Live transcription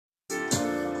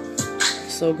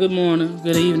So good morning,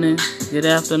 good evening, good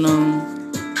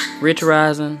afternoon, rich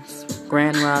risings,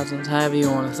 grand risings, however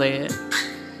you want to say it.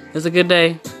 It's a good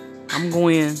day. I'm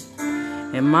going.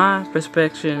 In my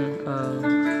perspective of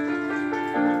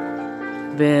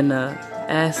being an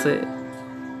asset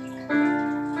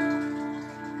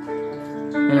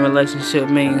in a relationship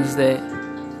means that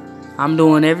I'm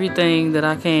doing everything that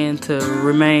I can to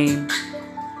remain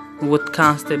with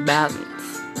constant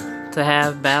balance, to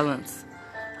have balance.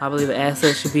 I believe an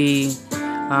asset should be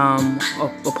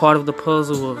a part of the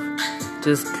puzzle of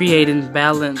just creating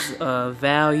balance,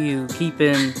 value,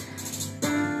 keeping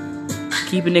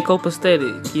it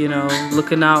copacetic,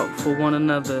 looking out for one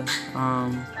another,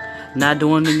 not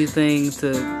doing anything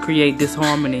to create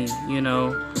disharmony,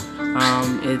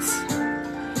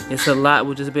 it's a lot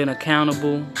with just being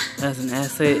accountable as an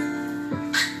asset.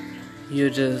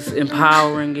 You're just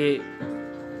empowering it.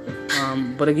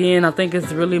 But again, I think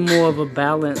it's really more of a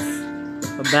balance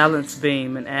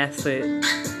beam, an asset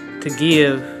to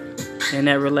give in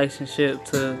that relationship,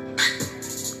 to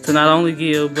not only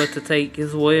give but to take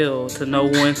as well, to know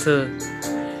when to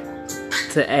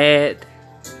add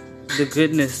the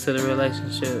goodness to the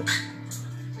relationship.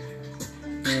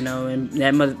 And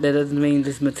that doesn't mean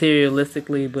just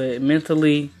materialistically, but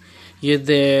mentally, you're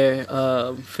there,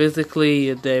 physically,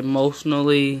 you're there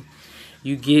emotionally.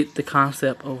 You get the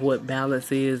concept of what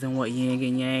balance is and what yin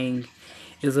and yang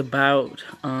is about.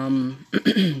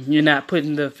 You're not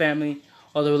putting the family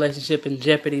or the relationship in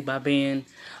jeopardy by being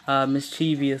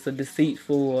mischievous or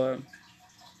deceitful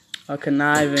or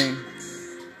conniving.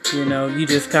 You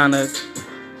just kind of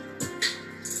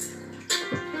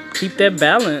keep that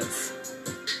balance.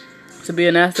 To be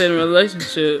an asset in a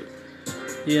relationship,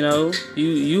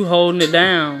 you holding it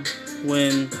down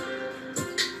when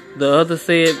the other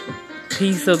said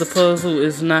piece of the puzzle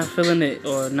is not feeling it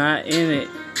or not in it.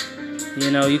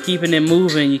 You're keeping it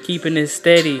moving, you're keeping it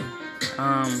steady.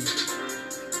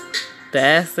 The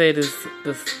asset is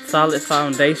the solid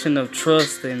foundation of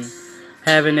trust and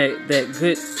having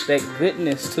that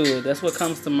goodness to it. That's what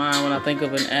comes to mind when I think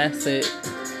of an asset,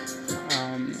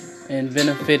 and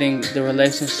benefiting the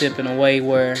relationship in a way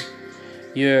where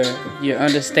you're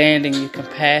understanding, you're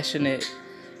compassionate,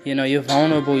 you're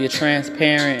vulnerable, you're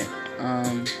transparent.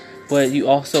 But you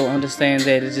also understand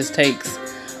that it just takes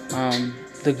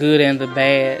the good and the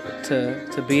bad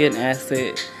to be an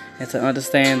asset, and to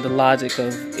understand the logic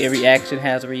of every action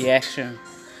has a reaction.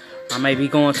 I may be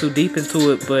going too deep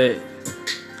into it, but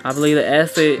I believe the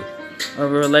asset of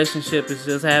a relationship is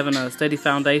just having a steady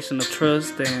foundation of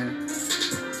trust and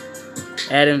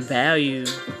adding value.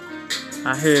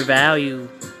 I hear value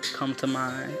come to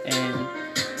mind, and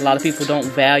a lot of people don't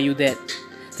value that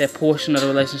portion of the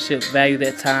relationship, value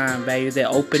that time, value that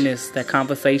openness, that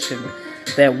conversation,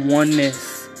 that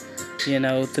oneness,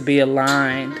 to be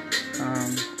aligned.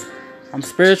 I'm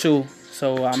spiritual,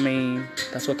 so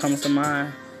that's what comes to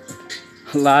mind.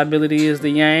 Liability is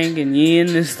the yang, and yin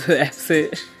is the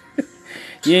asset.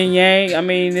 Yin yang,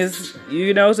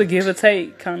 it's a give or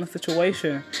take kind of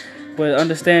situation. But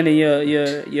understanding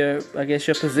your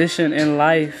position in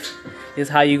life is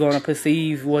how you're going to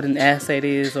perceive what an asset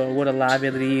is or what a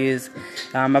liability is.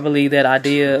 I believe that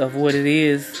idea of what it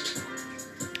is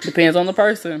depends on the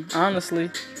person,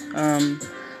 honestly.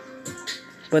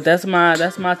 But that's my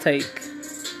take.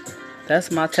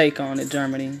 That's my take on it,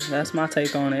 Germany. That's my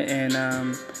take on it. And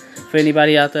for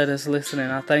anybody out there that's listening,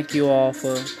 I thank you all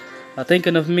for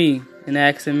thinking of me and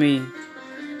asking me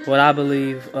what I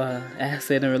believe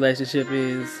asset in a relationship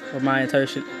is, or my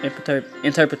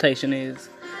interpretation is.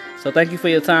 So thank you for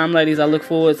your time, ladies. I look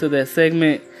forward to that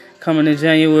segment coming in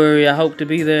January. I hope to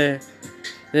be there.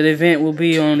 That event will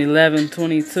be on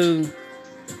 11/22.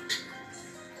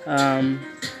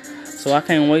 So I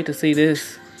can't wait to see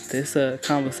this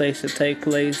conversation take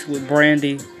place with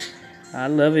Brandy. I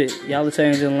love it. Y'all are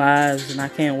changing lives, and I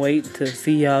can't wait to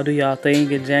see y'all do y'all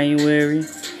thing in January.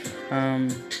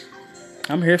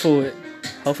 I'm here for it.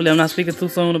 Hopefully I'm not speaking too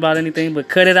soon about anything, but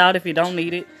cut it out if you don't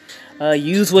need it.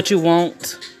 Use what you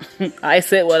want. I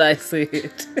said what I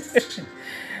said.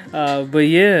 But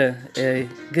yeah,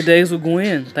 good days with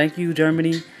Gwen. Thank you,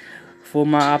 Germany, for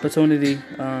my opportunity,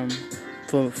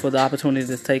 for the opportunity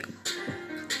to take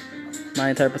my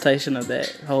interpretation of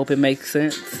that. I hope it makes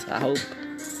sense. I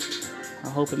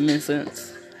hope it makes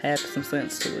sense. Had some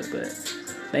sense to it. But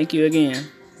thank you again.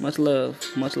 Much love,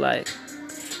 much light.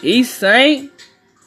 East Saint.